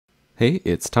Hey,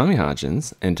 it's Tommy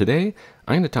Hodgins, and today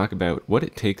I'm going to talk about what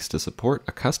it takes to support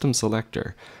a custom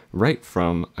selector right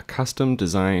from a custom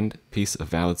designed piece of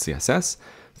valid CSS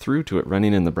through to it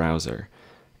running in the browser,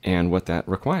 and what that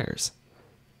requires.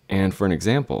 And for an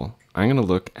example, I'm going to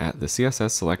look at the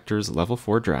CSS Selectors Level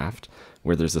 4 draft,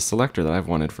 where there's a selector that I've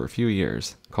wanted for a few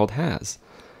years called has.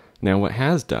 Now what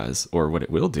has does, or what it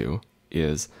will do,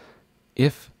 is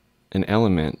if an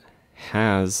element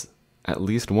has at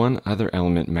least one other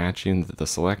element matching the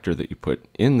selector that you put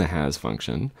in the has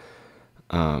function,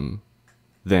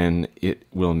 then it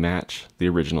will match the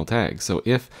original tag. So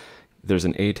if there's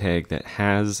an A tag that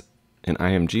has an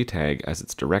img tag as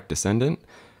its direct descendant,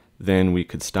 then we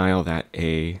could style that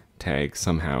A tag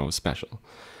somehow special.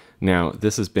 Now,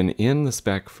 this has been in the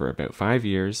spec for about 5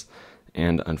 years,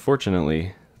 and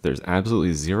unfortunately, there's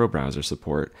absolutely zero browser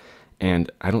support,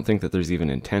 and I don't think that there's even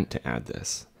intent to add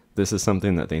this. This is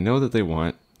something that they know that they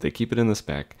want, they keep it in the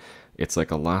spec, it's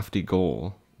like a lofty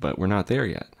goal, but we're not there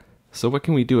yet. So what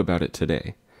can we do about it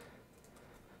today?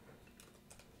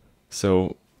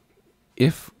 So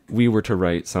if we were to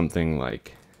write something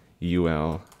like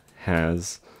ul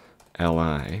has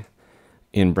li,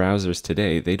 in browsers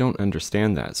today, they don't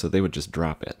understand that, so they would just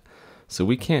drop it. So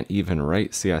we can't even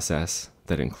write CSS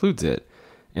that includes it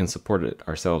and support it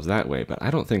ourselves that way, but I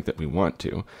don't think that we want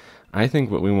to. I think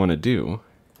what we want to do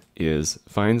is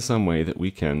find some way that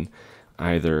we can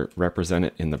either represent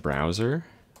it in the browser,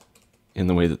 in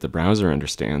the way that the browser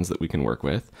understands that we can work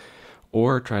with,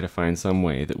 or try to find some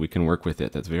way that we can work with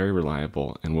it that's very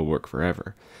reliable and will work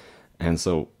forever. And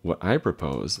so what I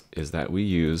propose is that we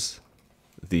use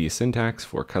the syntax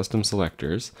for custom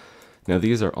selectors. Now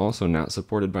these are also not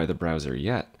supported by the browser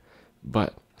yet,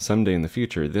 but someday in the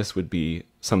future this would be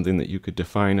something that you could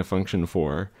define a function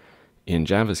for in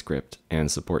JavaScript and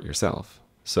support yourself.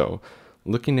 So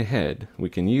looking ahead, we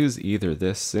can use either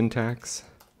this syntax,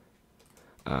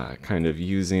 kind of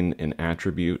using an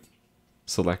attribute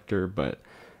selector, but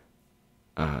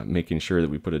making sure that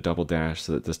we put a double dash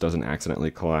so that this doesn't accidentally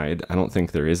collide. I don't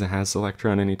think there is a has selector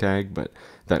on any tag, but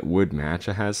that would match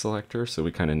a has selector, so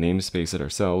we kind of namespace it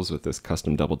ourselves with this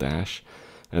custom double dash,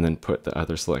 and then put the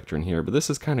other selector in here, but this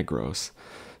is kind of gross.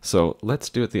 So let's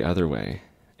do it the other way.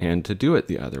 And to do it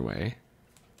the other way,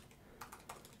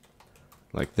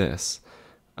 like this,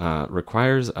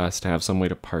 requires us to have some way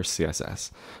to parse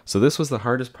CSS. So this was the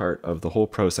hardest part of the whole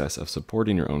process of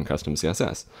supporting your own custom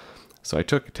CSS. So I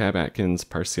took Tab Atkins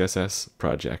parse-css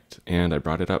project and I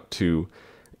brought it up to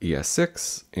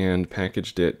ES6 and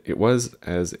packaged it. It was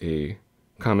as a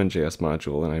common JS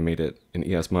module, and I made it an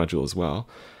ES module as well,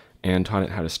 and taught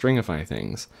it how to stringify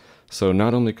things. So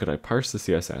not only could I parse the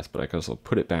CSS, but I could also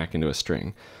put it back into a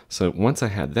string. So once I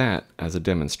had that as a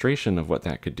demonstration of what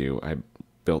that could do, I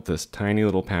built this tiny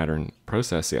little pattern,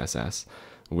 process-css,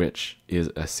 which is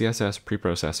a CSS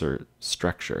preprocessor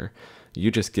structure.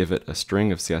 You just give it a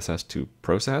string of CSS to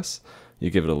process, you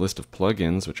give it a list of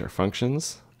plugins, which are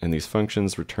functions, and these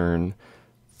functions return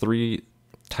 3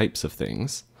 types of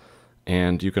things,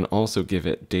 and you can also give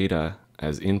it data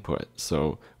as input.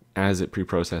 So as it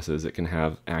preprocesses, it can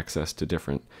have access to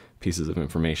different pieces of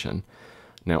information.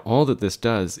 Now all that this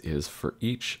does is for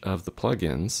each of the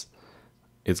plugins,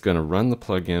 it's going to run the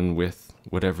plugin with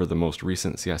whatever the most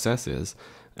recent CSS is,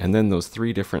 and then those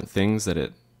 3 different things that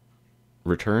it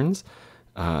returns,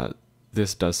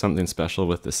 this does something special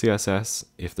with the CSS.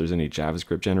 If there's any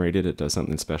JavaScript generated, it does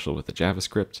something special with the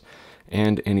JavaScript,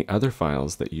 and any other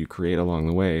files that you create along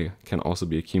the way can also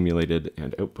be accumulated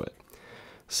and output.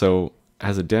 So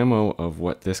as a demo of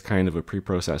what this kind of a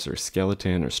preprocessor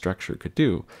skeleton or structure could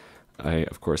do, I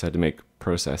of course had to make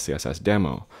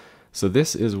process-css-demo. So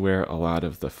this is where a lot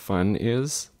of the fun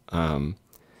is.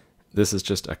 This is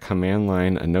just a command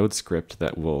line, a node script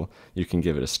that you can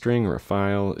give it a string or a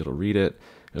file, it'll read it,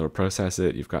 it'll process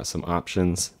it, you've got some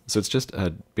options. So it's just a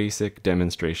basic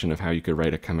demonstration of how you could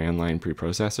write a command line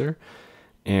preprocessor,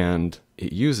 and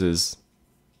it uses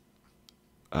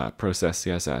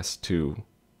process-css to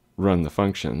run the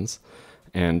functions,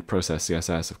 and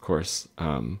process-css, of course,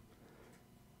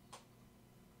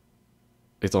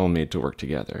 it's all made to work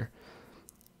together.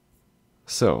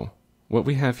 So what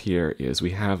we have here is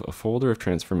we have a folder of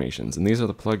transformations, and these are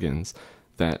the plugins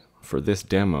that for this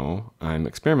demo I'm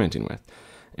experimenting with.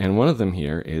 And one of them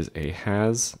here is a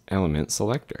has element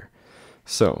selector.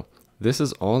 So this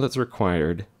is all that's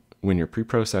required when you're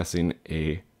preprocessing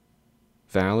a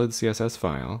valid CSS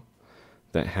file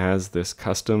that has this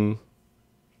custom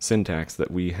syntax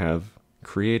that we have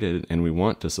created and we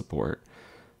want to support.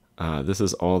 This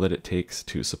is all that it takes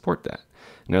to support that.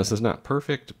 Now this is not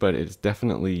perfect, but it's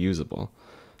definitely usable.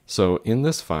 So in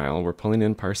this file, we're pulling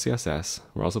in parse-css.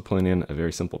 We're also pulling in a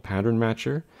very simple pattern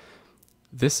matcher.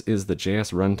 This is the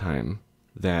JS runtime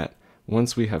that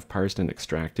once we have parsed and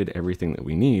extracted everything that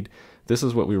we need, this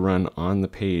is what we run on the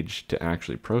page to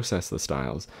actually process the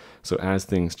styles. So as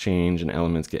things change and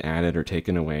elements get added or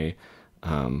taken away,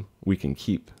 we can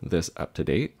keep this up to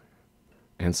date.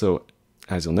 And so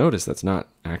as you'll notice, that's not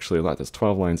actually a lot. That's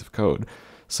 12 lines of code.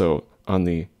 So on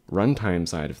the runtime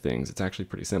side of things, it's actually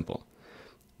pretty simple.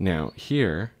 Now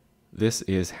here, this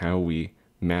is how we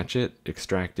match it,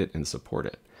 extract it, and support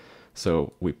it.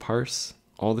 So we parse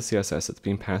all the CSS that's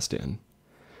being passed in.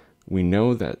 We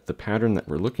know that the pattern that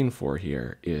we're looking for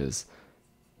here is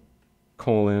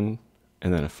colon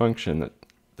and then a function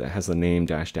that has the name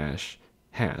dash dash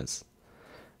has.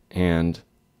 And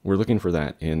we're looking for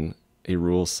that in a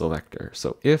rules selector.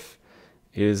 So if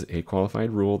is a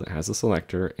qualified rule that has a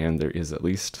selector and there is at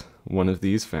least one of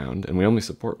these found, and we only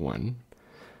support one,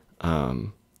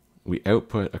 we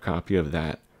output a copy of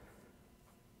that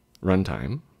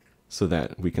runtime so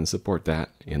that we can support that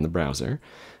in the browser.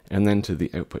 And then to the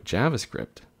output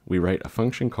JavaScript, we write a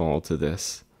function call to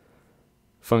this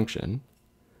function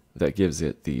that gives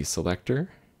it the selector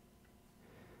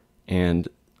and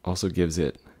also gives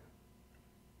it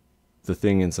the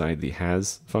thing inside the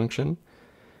has function.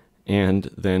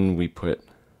 And then we put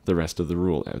the rest of the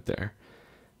rule out there.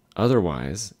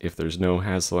 Otherwise, if there's no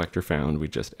has selector found, we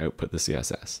just output the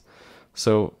CSS.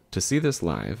 So to see this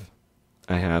live,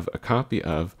 I have a copy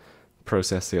of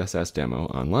process-css-demo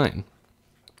online.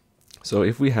 So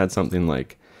if we had something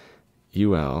like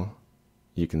UL,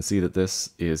 you can see that this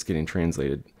is getting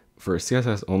translated. For a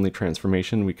CSS only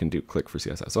transformation, we can do click for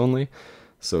CSS only.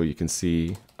 So you can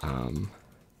see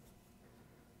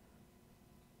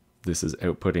this is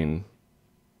outputting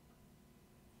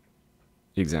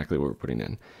exactly what we're putting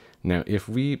in. Now, if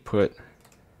we put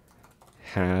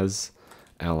has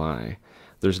li,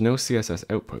 there's no CSS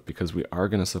output because we are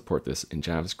going to support this in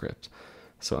JavaScript.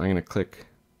 So I'm going to click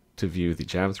to view the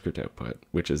JavaScript output,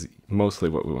 which is mostly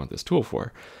what we want this tool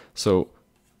for. So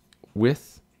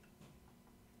with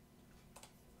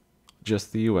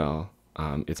just the UL,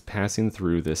 it's passing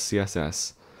through this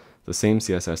CSS, the same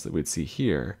CSS that we'd see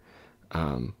here,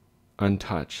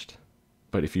 untouched.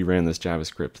 But if you ran this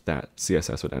JavaScript, that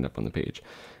CSS would end up on the page.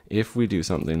 If we do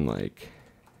something like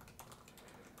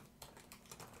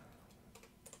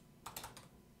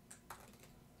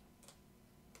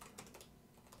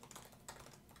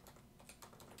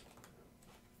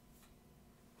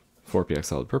 .4px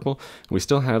solid purple, we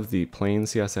still have the plain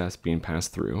CSS being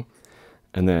passed through,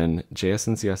 and then JS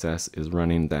and CSS is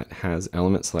running that has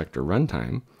element selector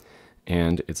runtime,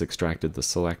 and it's extracted the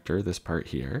selector, this part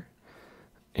here,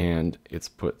 and it's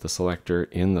put the selector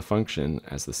in the function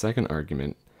as the second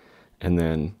argument, and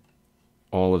then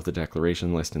all of the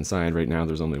declaration list inside. Right now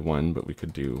there's only one, but we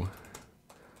could do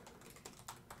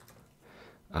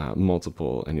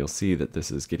multiple, and you'll see that this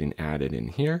is getting added in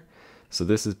here. So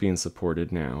this is being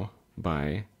supported now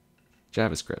by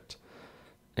JavaScript.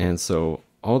 And so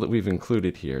all that we've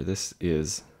included here, this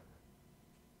is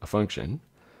a function,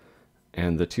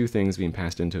 and the two things being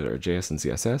passed into it are JS and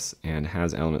CSS and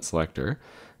has element selector.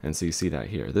 And so you see that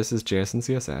here. This is JS and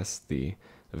CSS, the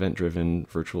event-driven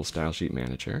virtual style sheet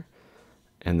manager.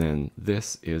 And then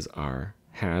this is our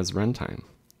has runtime.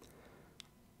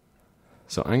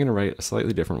 So I'm going to write a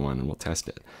slightly different one and we'll test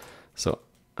it. So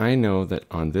I know that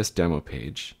on this demo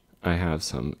page, I have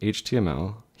some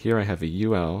HTML. Here I have a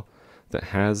UL that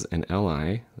has an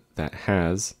li that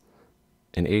has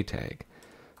an a tag.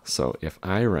 So if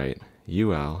I write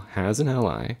UL has an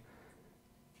li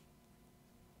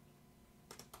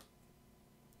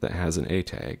that has an a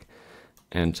tag,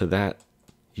 and to that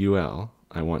UL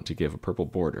I want to give a purple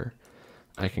border,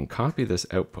 I can copy this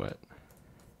output.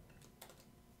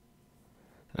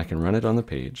 I can run it on the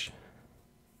page,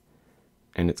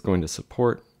 and it's going to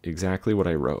support exactly what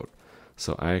I wrote.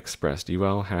 So I expressed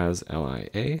UL has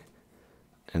lia,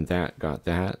 and that got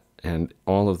that, and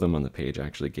all of them on the page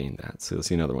actually gained that. So you'll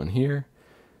see another one here,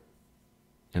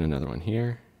 and another one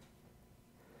here.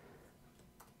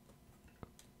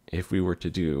 If we were to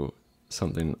do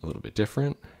something a little bit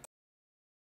different,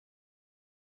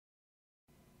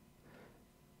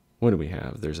 what do we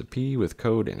have? There's a P with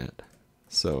code in it.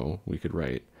 So we could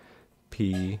write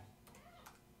P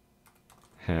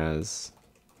has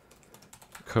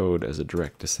code as a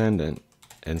direct descendant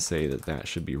and say that that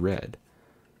should be red.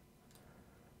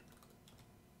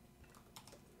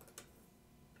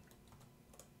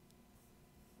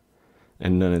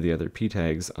 And none of the other P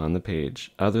tags on the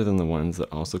page, other than the ones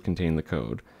that also contain the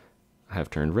code, have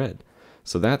turned red.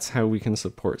 So that's how we can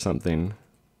support something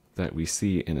that we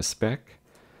see in a spec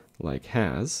like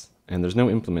has, and there's no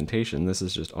implementation. This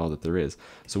is just all that there is.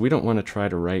 So we don't want to try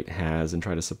to write has and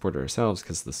try to support it ourselves,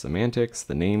 because the semantics,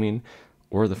 the naming,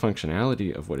 or the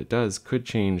functionality of what it does could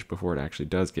change before it actually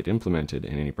does get implemented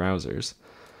in any browsers.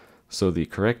 So the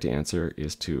correct answer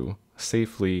is to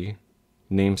safely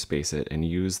namespace it and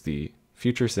use the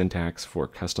future syntax for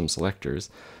custom selectors,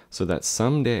 so that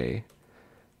someday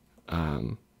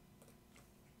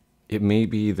it may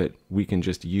be that we can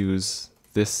just use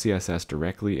this CSS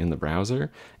directly in the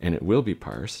browser and it will be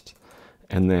parsed,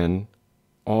 and then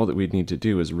all that we'd need to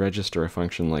do is register a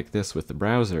function like this with the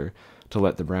browser to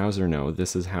let the browser know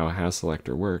this is how has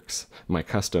selector works, my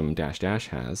custom dash dash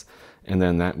has, and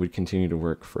then that would continue to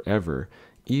work forever,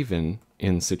 even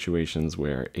in situations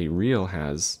where a real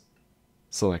has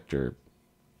selector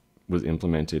was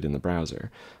implemented in the browser.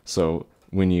 So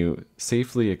when you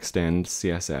safely extend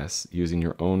CSS using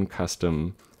your own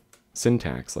custom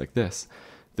syntax like this,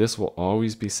 this will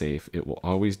always be safe. It will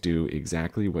always do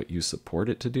exactly what you support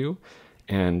it to do.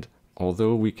 And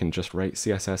although we can just write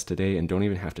CSS today and don't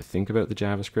even have to think about the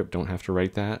JavaScript, don't have to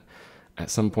write that, at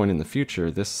some point in the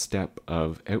future, this step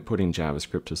of outputting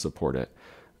JavaScript to support it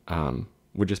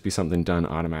would just be something done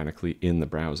automatically in the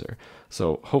browser.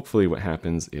 So hopefully what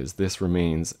happens is this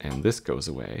remains and this goes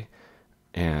away,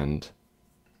 and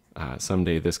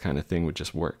someday this kind of thing would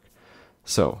just work.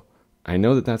 So I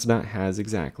know that that's not has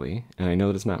exactly, and I know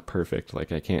that it's not perfect.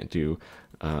 Like I can't do,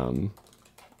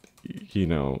 you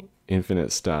know,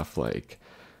 infinite stuff. Like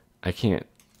I can't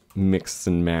mix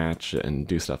and match and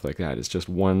do stuff like that. It's just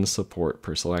one support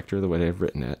per selector the way I've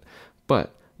written it.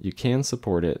 But you can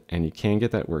support it, and you can get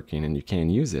that working, and you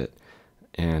can use it,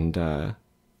 and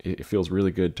it feels really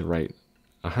good to write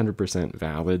 100%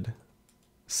 valid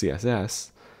CSS.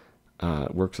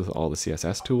 Works with all the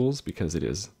CSS tools because it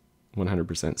is 100%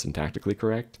 syntactically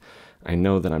correct. I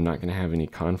know that I'm not going to have any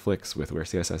conflicts with where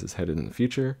CSS is headed in the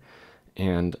future,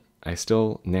 and I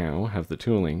still now have the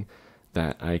tooling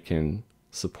that I can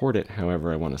support it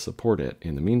however I want to support it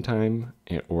in the meantime,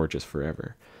 or just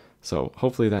forever. So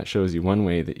hopefully that shows you one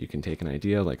way that you can take an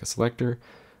idea like a selector,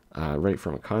 right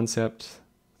from a concept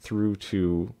through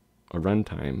to a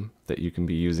runtime that you can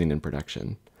be using in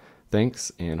production.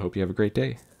 Thanks, and hope you have a great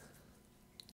day.